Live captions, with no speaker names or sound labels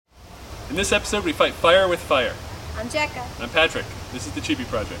In this episode, we fight fire with fire. I'm Jekka. I'm Patrick. This is the Chibi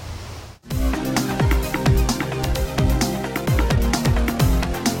Project.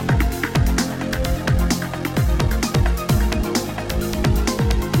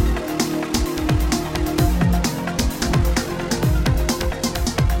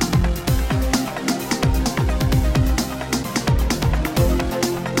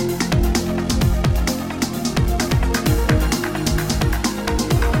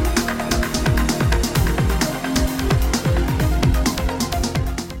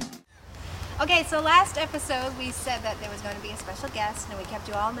 Okay, so last episode we said that there was going to be a special guest and we kept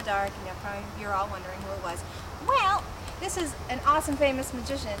you all in the dark and you're all wondering who it was. Well, this is an awesome famous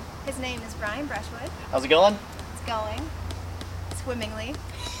magician. His name is Brushwood. How's it going? It's going swimmingly.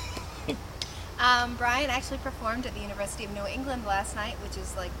 Brian actually performed at the University of New England last night, which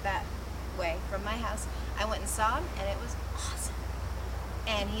is like that way from my house. I went and saw him and it was awesome.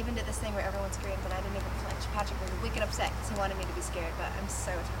 And he even did this thing where everyone screamed and I didn't even flinch. Patrick was wicked upset because he wanted me to be scared, but I'm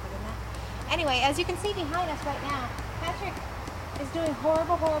so tougher than that. Anyway, as you can see behind us right now, Patrick is doing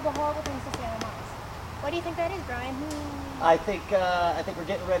horrible, horrible, horrible things to Sailor Mars. What do you think that is, Brian? I think we're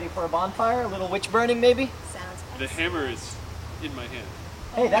getting ready for a bonfire, a little witch burning maybe. Sounds The hammer is in my hand.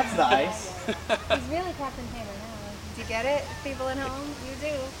 Hey, that's nice. He's really Captain Hammer now. Do you get it, people at home? You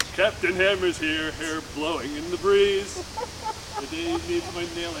do. Captain Hammer's here, hair blowing in the breeze. The day needs my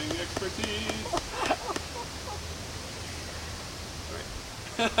nailing expertise.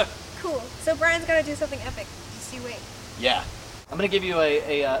 All right. Cool. So Brian's gonna do something epic. Just you wait. Yeah. I'm going to give you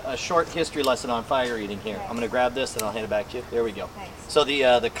a short history lesson on fire eating here. Okay. I'm going to grab this and I'll hand it back to you. There we go. Nice. So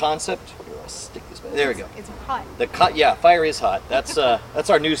the concept, where do I stick this back? There we go. It's hot. Yeah, fire is hot. That's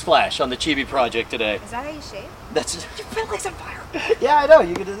our news flash on the Chibi Project today. Is that how you shave? That's You feel like some fire. Yeah, I know.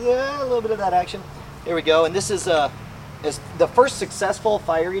 You get a little bit of that action. There we go. And this is the first successful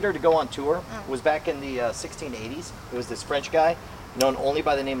fire eater to go on tour. Was back in the 1680s. It was this French guy, known only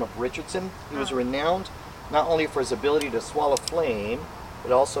by the name of Richardson. He was renowned not only for his ability to swallow flame,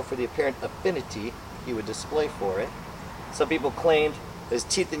 but also for the apparent affinity he would display for it. Some people claimed that his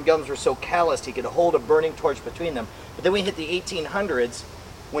teeth and gums were so calloused he could hold a burning torch between them. But then we hit the 1800s,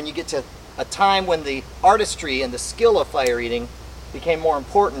 when you get to a time when the artistry and the skill of fire eating became more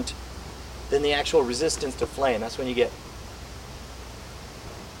important than the actual resistance to flame. That's when you get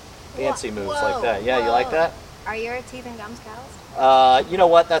fancy moves like that. Yeah, you like that? Are your teeth and gums calloused? You know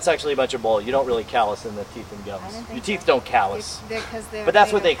what? That's actually a bunch of bull. You don't really callus in the teeth and gums. Your teeth don't callus. But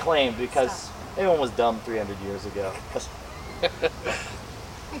that's what they claimed because everyone was dumb 300 years ago.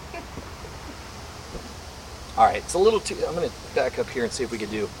 All right, it's a little too. I'm going to back up here and see if we can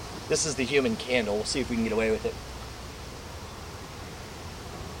do. This is the human candle. We'll see if we can get away with it.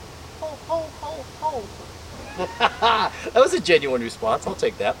 Ho, ho, ho, ho. That was a genuine response. I'll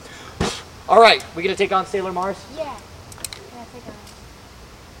take that. All right, we going to take on Sailor Mars? Yeah. Take on.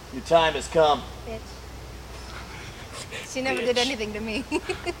 Your time has come. Bitch. She never did anything to me.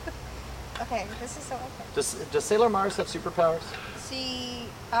 Okay, this is so okay. Does Sailor Mars have superpowers? She,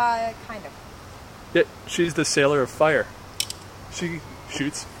 kind of. Yeah, she's the sailor of fire. She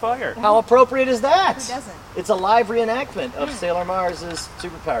shoots fire. How appropriate is that? Who doesn't? It's a live reenactment of Sailor Mars's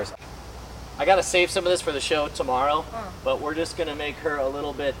superpowers. I gotta save some of this for the show tomorrow, but we're just gonna make her a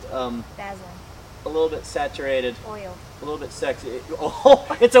little bit, Dazzling. a little bit saturated, Oil. a little bit sexy. Oh,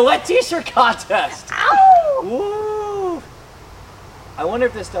 it's a wet t-shirt contest! Ow! Woo! I wonder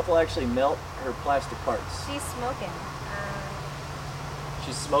if this stuff will actually melt her plastic parts. She's smoking.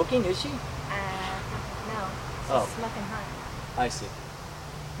 She's smoking, is she? No. She's Oh. smoking hot. I see.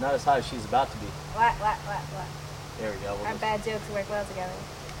 Not as hot as she's about to be. What? There we go. Our bad jokes work well together.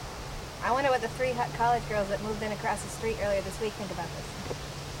 I wonder what the 3 hot college girls that moved in across the street earlier this week think about this.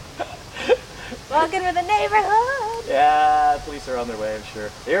 Welcome to the neighborhood! Yeah, police are on their way, I'm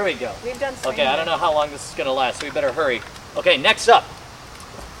sure. There we go. We've done Okay, I don't know how long this is going to last, so we better hurry. Okay, next up.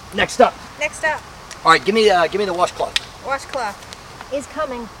 Next up. Next up, All right, give me the washcloth. washcloth is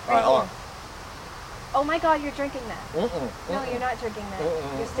coming. All right, hold on. Oh my God, you're drinking that. Mm-mm. No, you're not drinking that.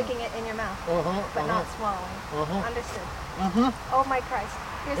 You're sticking it in your mouth, but not swallowing. Understood. Oh my Christ.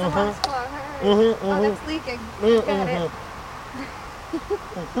 Here's the washcloth. Hurry. Oh, that's leaking. Got it.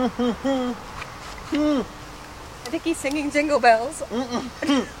 I think he's singing Jingle Bells.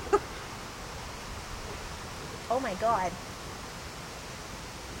 Oh my God.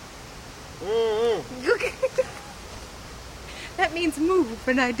 That means move,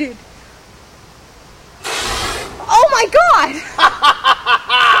 and I did. Oh my God!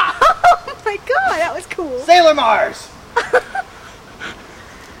 Oh my God, that was cool. Sailor Mars!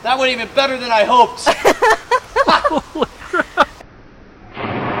 That went even better than I hoped.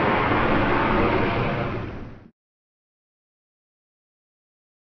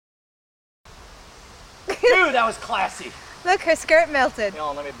 Dude, that was classy. Look, her skirt melted. Hold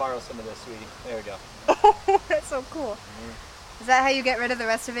on, let me borrow some of this, sweetie. There we go. Oh, that's so cool. Is that how you get rid of the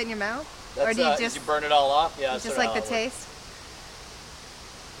rest of it in your mouth? That's, or do you just you burn it all off? Yeah. you just like the taste?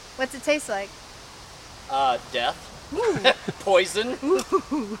 What's it taste like? Death. Poison.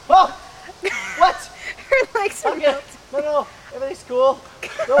 Oh! What? Her legs are Okay. melted. No, everything's cool.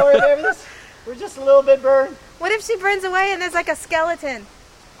 Don't worry, baby. We're just a little bit burned. What if she burns away and there's like a skeleton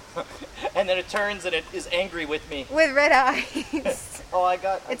And then it turns and it is angry with me. with red eyes? Oh, I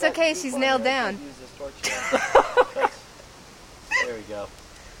got. It's okay, she's nailed down. Use this torch. There we go.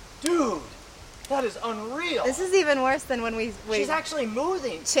 Dude, that is unreal. This is even worse than when we She's actually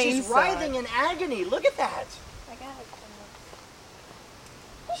moving. She's Chainsaw. writhing in agony. Look at that. I got it.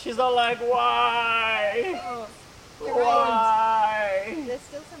 She's all like, why? Oh, Why? there's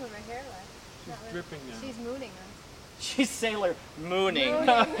still some of her hair left. She's dripping now. She's mooning us. She's Sailor Mooning. Mooning.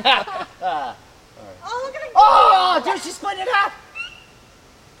 Ah. Oh, look at her. Oh, dude, she's split in half.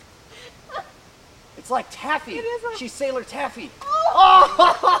 It's like Taffy. It is like- She's Sailor Taffy.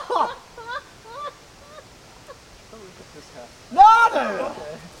 Oh! No.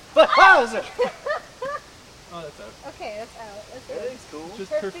 But how is it? Oh, that's out. Okay, that's out. That's good. Everything's cool.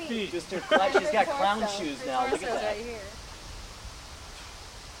 Just Her her feet. feet. Just her, she's got clown torso. shoes Her now. Look at torso's that. right here.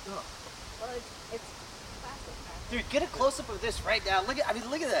 Well, it's plastic wrap. Dude, get a close up of this right now. Look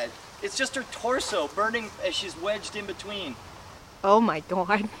at that. It's just her torso burning as she's wedged in between. Oh my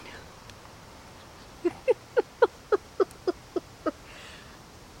god.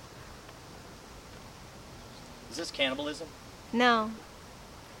 Is this cannibalism? No.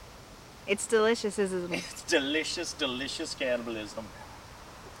 It's delicious, isn't it? It's delicious, delicious cannibalism.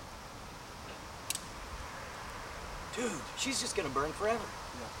 Dude, she's just gonna burn forever.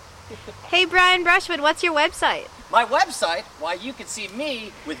 Hey Brian Brushwood, what's your website? My website, why you can see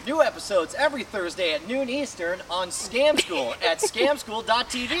me with new episodes every Thursday at noon Eastern on Scam School at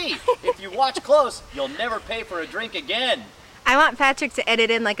scamschool.tv. If you watch close, you'll never pay for a drink again. I want Patrick to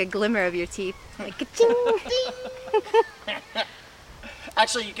edit in like a glimmer of your teeth. Like ka-ching.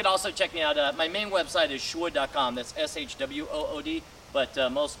 Actually, you can also check me out. My main website is shwood.com. That's SHWOOD.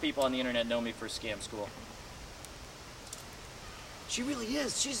 But most people on the internet know me for Scam School. She really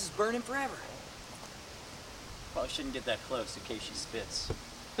is. She's just burning forever. Probably shouldn't get that close in case she spits.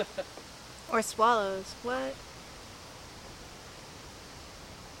 Or swallows. What?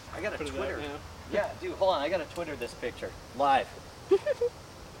 I got a Put it out Twitter. now. Yeah, dude, hold on. I got to Twitter this picture live.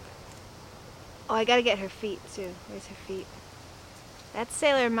 Oh, I gotta get her feet too. Where's her feet? That's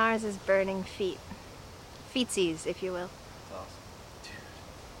Sailor Mars's burning feet. Feetsies, if you will. That's awesome.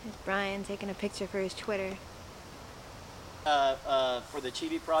 There's Brian taking a picture for his Twitter. For the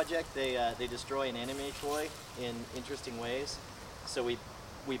Chibi Project, they destroy an anime toy in interesting ways. So we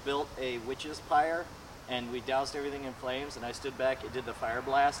built a witch's pyre, and we doused everything in flames, and I stood back and did the fire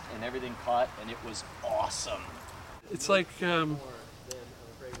blast, and everything caught, and it was awesome. It's like,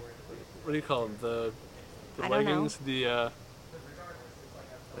 what do you call them? The I don't know. leggings? The,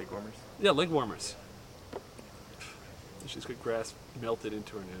 Leg warmers. yeah, leg warmers. She's got grass melted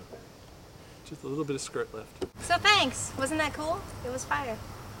into her now. Just a little bit of skirt left. So thanks. Wasn't that cool? It was fire.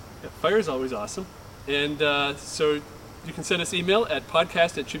 Yeah, fire is always awesome. And so you can send us email at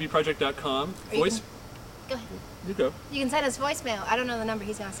podcast@chibiproject.com. Or you Voice, Go ahead. you go. You can send us voicemail. I don't know the number.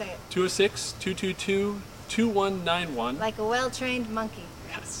 He's gonna say it. 206-222-2191. Like a well-trained monkey.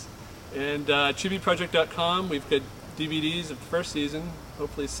 Yes. And chibiproject.com. We've got DVDs of the first season.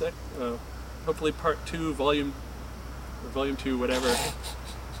 Hopefully hopefully part 2, volume 2, whatever.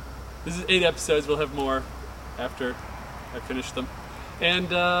 This is 8 episodes. We'll have more after I finish them. And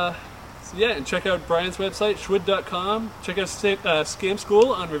so yeah, and check out Brian's website, shwood.com. Check out Scam School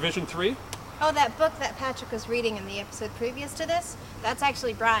on Revision 3. Oh, that book that Patrick was reading in the episode previous to this, that's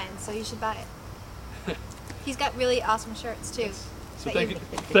actually Brian, so you should buy it. He's got really awesome shirts too. So that thank you you,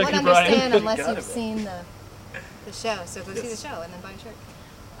 won't Brian. understand unless Gotta you've be. seen the show. So go see the show and then buy a shirt.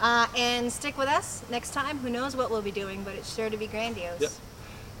 And stick with us next time. Who knows what we'll be doing, but it's sure to be grandiose.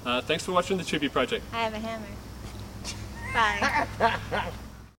 Yep. Thanks for watching the Chibi Project. I have a hammer. Bye.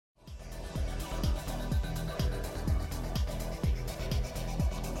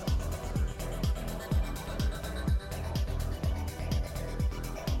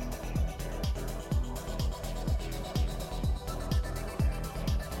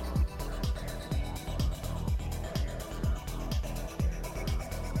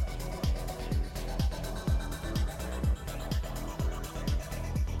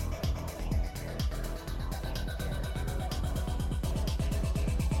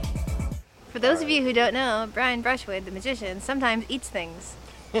 For those of you who don't know, Brian Brushwood, the magician, sometimes eats things.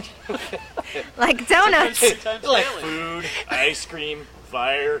 Like donuts. Like food, ice cream,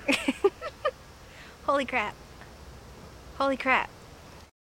 fire. Holy crap. Holy crap.